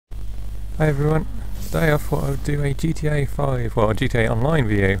Hi everyone, today I thought I would do a GTA 5, well a GTA Online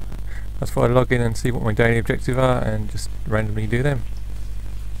video. I thought I'd log in and see what my daily objectives are and just randomly do them.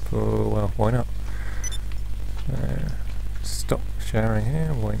 Well, why not? Stop sharing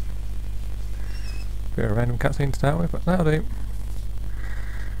here, wait. Bit of a random cutscene to start with, but that'll do.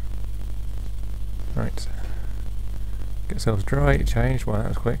 Right. Get ourselves dry, change, well that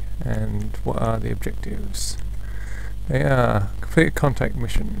was quick. And what are the objectives? They are complete a contact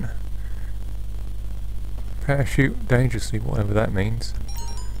mission. Parachute dangerously, whatever that means.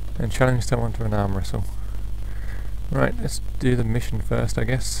 And challenge someone to an arm wrestle. Right, let's do the mission first, I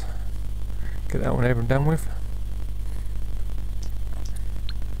guess. Get that one over and done with.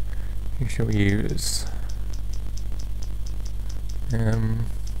 Who shall we use?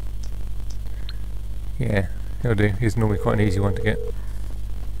 Yeah, he'll do. He's normally quite an easy one to get.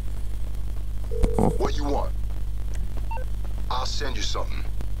 What you want? I'll send you something.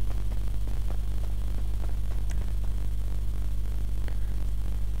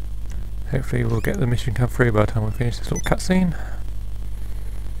 Hopefully we'll get the mission come through by the time we finish this little cutscene.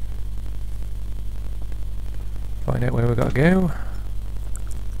 Find out where we've got to go.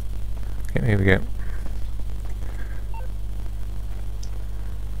 Okay, here we go.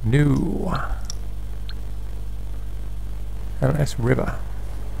 New LS River.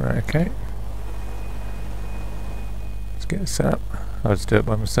 Right, okay. Let's get this set up. I'll just do it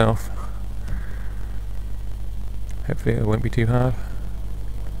by myself. Hopefully it won't be too hard.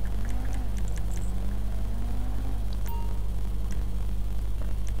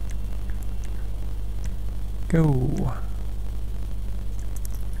 Go!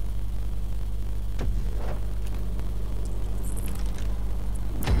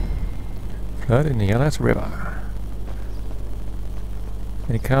 Flood in the LS River.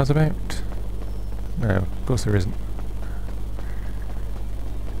 Any cars about? No, of course there isn't.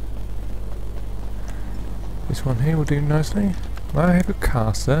 This one here will do nicely. May I have a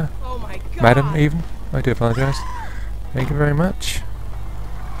car, sir? Oh my God. Madam, even? I do apologise. Thank you very much.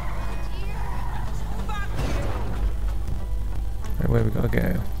 Right, where we gotta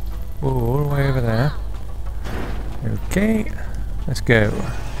go? Whoa, all the way over there. Okay, let's go.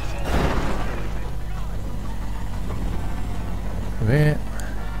 There.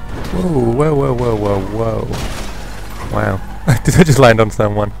 Whoa, whoa, whoa, whoa, whoa, whoa. Wow. Did I just land on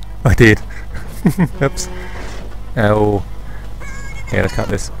someone? I did. Oops. Oh. Yeah, let's cut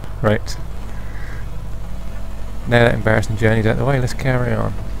this. Right. Now that embarrassing journey's out of the way, let's carry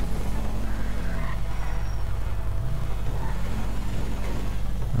on.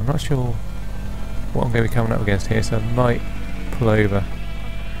 I'm not sure what I'm going to be coming up against here, so I might pull over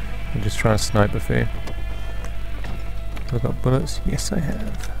and just try and snipe a few. Have I got bullets? Yes, I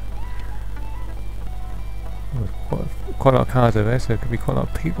have. Oh, quite a lot of cars over there, so there could be quite a lot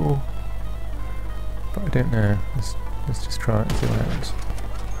of people. But I don't know. Let's just try it and see what happens.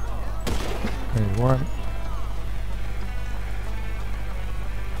 There's one.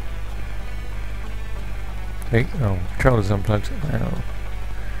 Hey, oh, controller's unplugged. Oh.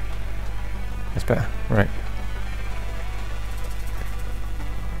 That's better. Right.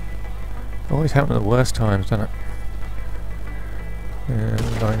 Always happen at the worst times, doesn't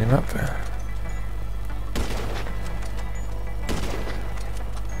it? Line him up.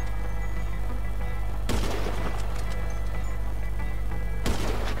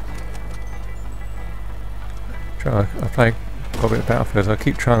 I play quite a bit of Battlefield, so I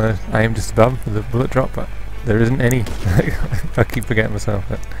keep trying to aim just above for the bullet drop, but there isn't any. I keep forgetting myself,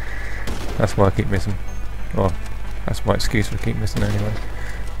 but that's why I keep missing. Well, that's my excuse for keep missing anyway.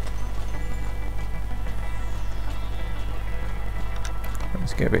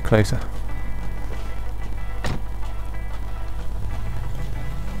 Let's get a bit closer.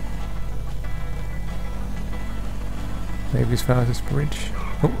 Maybe as far as this bridge.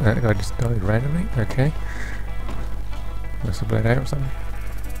 Oh, that guy just died randomly. Okay. Must have bled out or something.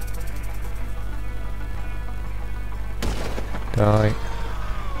 Die.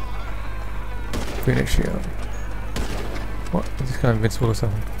 Finish you. What? Is this guy invincible or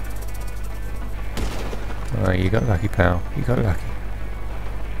something? Oh, you got lucky, pal. You got lucky.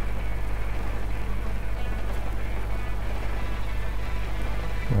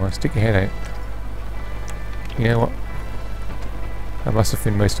 Oh, stick your head out. You know what? I must have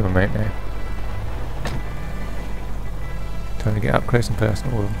thinned most of them out now. Time to get up close and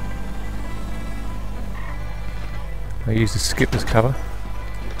personal with them. I use the skip as cover,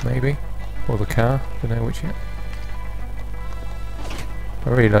 maybe, or the car, don't know which yet. I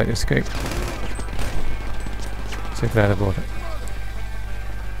really like this scope. So glad I bought it.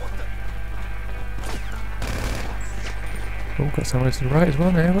 Oh, got someone to the right as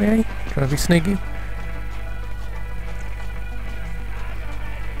well now, eh? Trying to be sneaky.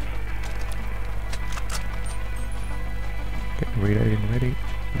 Get reloading ready.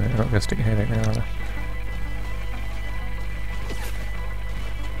 No, I'm not going to stick your head out now, are they?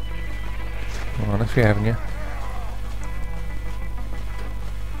 Come on, let's be having you.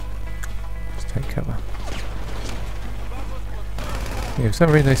 Just take cover. Yeah, for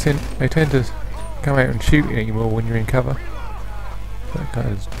some reason they tend to come out and shoot at you more when you're in cover. That kind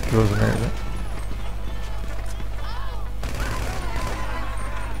of draws them out of it.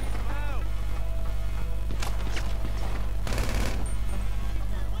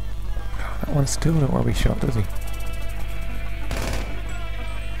 That one still don't want to be shot, does he?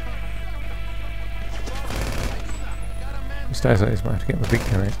 He stays like this, might have to get my big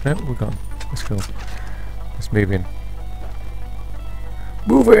gun out. Nope, we're gone. Let's go. Let's move in.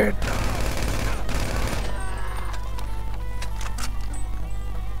 Move in!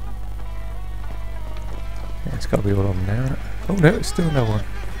 Yeah, it's got to be all of them now, isn't it? Oh no, it's still no one.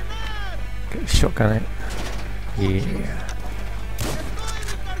 Get the shotgun out. Yeah.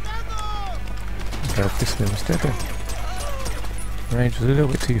 Go this way instead then. Range was a little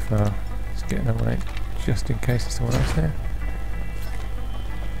bit too far. Let's get another one out just in case there's someone else there.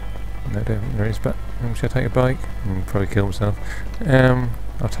 No, I don't think there is, but should I take a bike? Probably kill myself.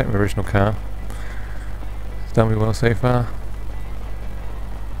 I'll take my original car. It's done me well so far.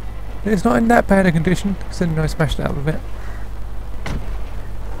 It's not in that bad a condition, considering I smashed it up a bit.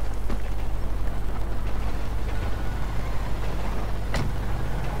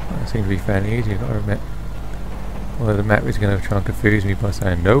 That seems to be fairly easy, I've got to admit. Although the map is going to try and confuse me by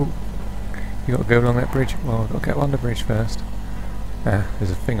saying, no, you got to go along that bridge. Well, I've got to get on the bridge first. Ah, there's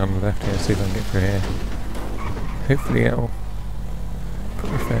a thing on the left here, see if I can get through here. Hopefully it'll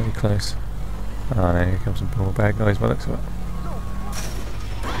put me fairly close. Ah, no, here comes some more bad guys by the looks of it.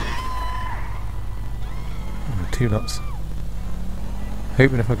 Two lots.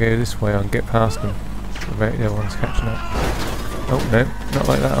 Hoping if I go this way I can get past them without the other ones catching up. Oh no, not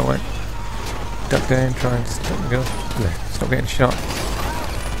like that, I won't. Duck down, try and stop the girl. Stop getting shot.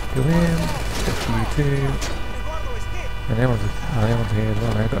 Go in, stop you too. And the other one's here as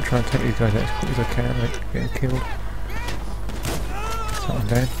well now. I've got to try and take these guys out as quick as I can without getting killed. Something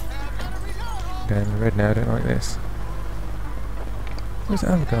down. Down in red now, I don't like this. Where's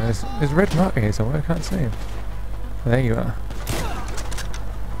the other guys? There's a red marker here somewhere, I can't see him. There you are.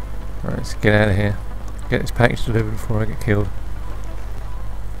 Right, let's get out of here. Get this package delivered before I get killed.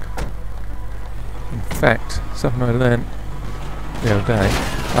 In fact, something I learnt the other day,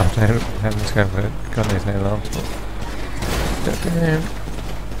 after having discovered God knows how long,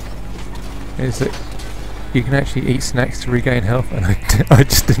 is that you can actually eat snacks to regain health, and I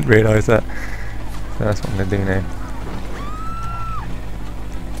just didn't realise that. So that's what I'm going to do now.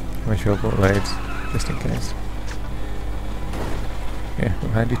 Make sure I've got loads, just in case. Yeah, a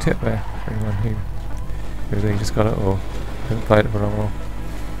handy tip there for anyone who really just got it or hasn't played it for a long while.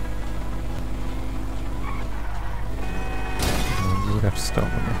 You would have to stop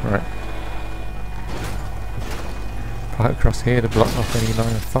on right. Pipe across here to block off any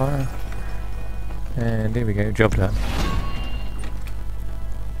line of fire. And there we go, job done.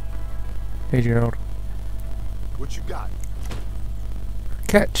 Hey Gerald. What you got?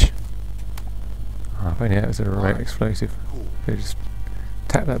 Catch! Oh, if only that was a remote explosive. Cool. So just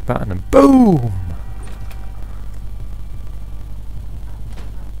tap that button and boom!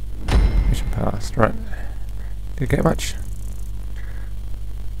 Mission passed. Right. Did it get much?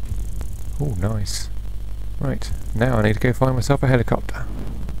 Oh, nice. Right. Now I need to go find myself a helicopter.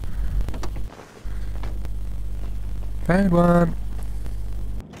 Found one!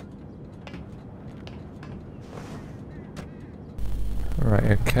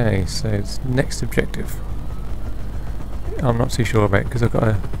 Right, okay, so it's next objective. I'm not too sure about it because I've got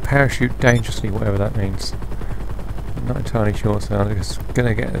to parachute dangerously, whatever that means. I'm not entirely sure, so I'm just going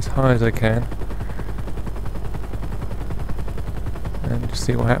to get as high as I can. And just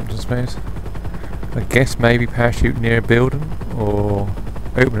see what happens, I suppose. I guess maybe parachute near a building or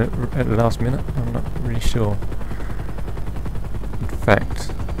open it at the last minute, I'm not really sure. In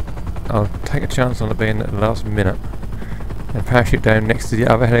fact, I'll take a chance on it being at the last minute and parachute down next to the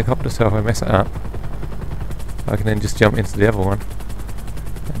other helicopter, so if I mess it up I can then just jump into the other one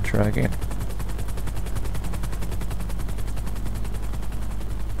and try again.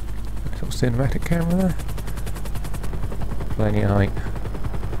 Little cinematic camera there. Plenty of height.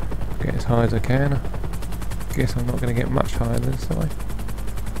 Get as high as I can. Guess I'm not going to get much higher than this, am I?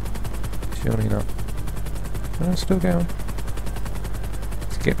 Surely not. But I'm still going.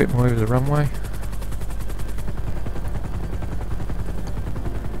 Let's get a bit more over the runway.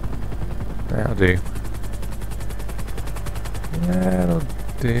 That'll do. That'll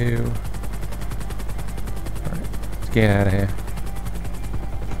do. Right, let's get out of here.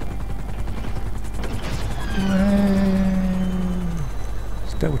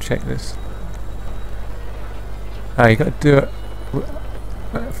 Let's double check this. Ah, you got to do it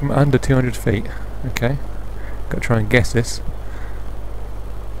from under 200 feet. Okay. Got to try and guess this.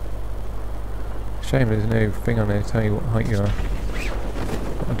 Shame there's no thing on there to tell you what height you are.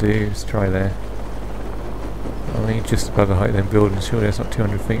 What I'll do is try there. I mean, just above the height of them buildings. Surely it's not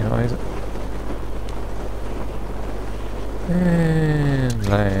 200 feet high, is it? And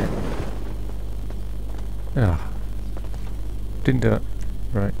land. Ah. Didn't do it.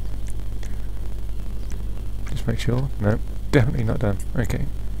 Right. Just make sure. No. Definitely not done. Okay.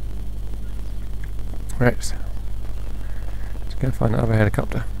 Right. Let's go find another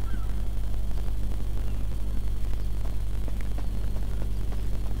helicopter.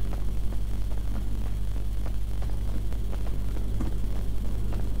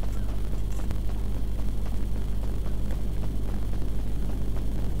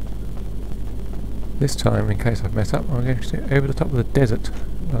 This time, in case I've messed up, I'm going to sit over the top of the desert,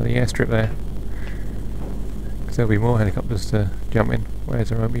 the airstrip there. Because there'll be more helicopters to jump in, whereas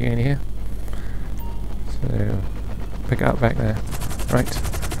there won't be any here. So, pick it up back there. Right,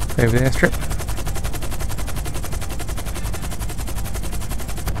 over the airstrip.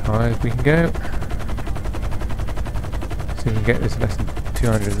 High as we can go. See if we can get this less than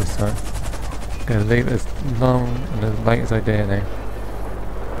 200 this time. I'm going to leave it as long and as late as I dare now.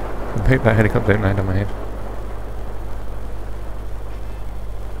 I hope that helicopter don't land on my head.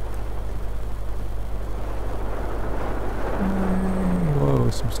 Whoa,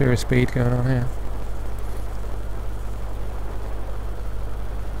 some serious speed going on here.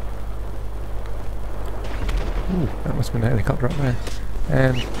 Ooh, that must have been a helicopter up there.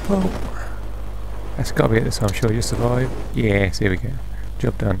 And, oh, that's got to be it this time, I'm sure you'll survive. Yes, here we go.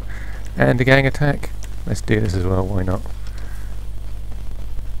 Job done. And a gang attack. Let's do this as well, why not?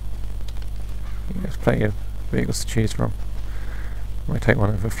 There's plenty of vehicles to choose from. I might take one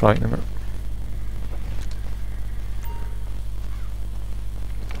over flight in a minute.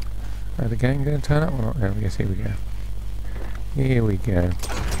 Are the gang going to turn up or not? Oh, yes, here we go. Here we go.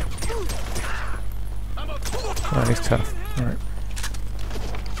 Oh, he's tough. Alright.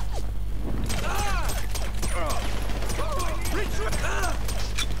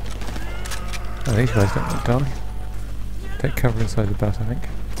 Oh, these guys don't want to die. Take cover inside the bus, I think.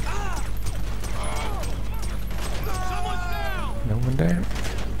 No one down.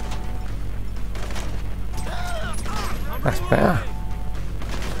 That's better.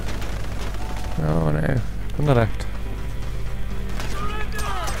 Oh no. On the left.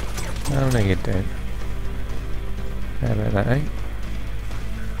 Oh no, you don't. How about that, eh?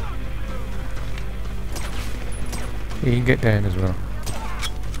 You can get down as well.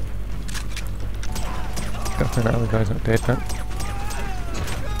 Definitely that other guy's not dead, but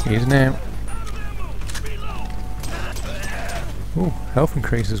he is now. Ooh, health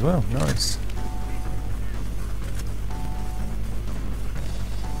increase as well. Nice.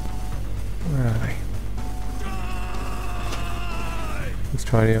 Where are they? Let's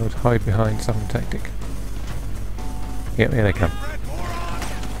try the old hide behind some tactic. Yep, here they come.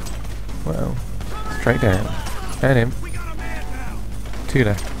 Well, straight down. And him. Two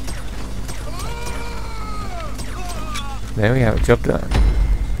left. There we have it, job done.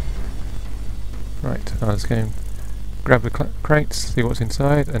 Right, I was going to grab the crates, see what's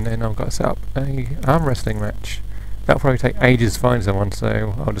inside, and then I've got to set up a arm wrestling match. That'll probably take ages to find someone,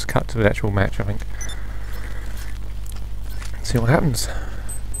 so I'll just cut to the actual match, I think. See what happens.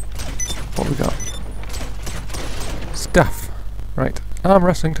 What we got? Stuff. Right, arm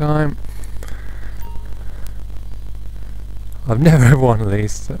wrestling time. I've never won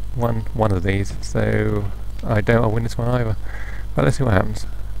one of these, so I doubt I'll win this one either. But let's see what happens.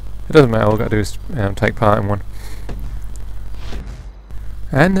 It doesn't matter, all I've got to do is take part in one.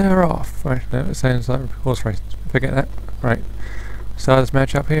 And they're off. Right, no, it sounds like a horse race. Forget that. Right. Start this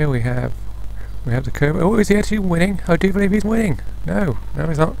match up here. We have the curve. Oh, is he actually winning? I do believe he's winning. No,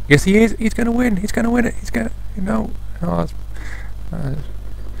 he's not. Yes, he is. He's going to win. He's going to win it. He's going to. No. Oh,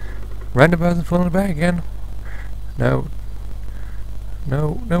 random person falling in the bag again. No.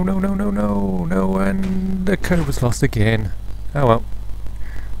 No, and the code was lost again. Oh well.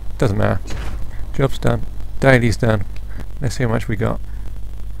 Doesn't matter. Job's done. Daily's done. Let's see how much we got.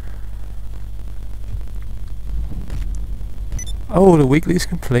 Oh, the weekly's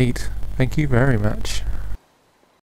complete. Thank you very much.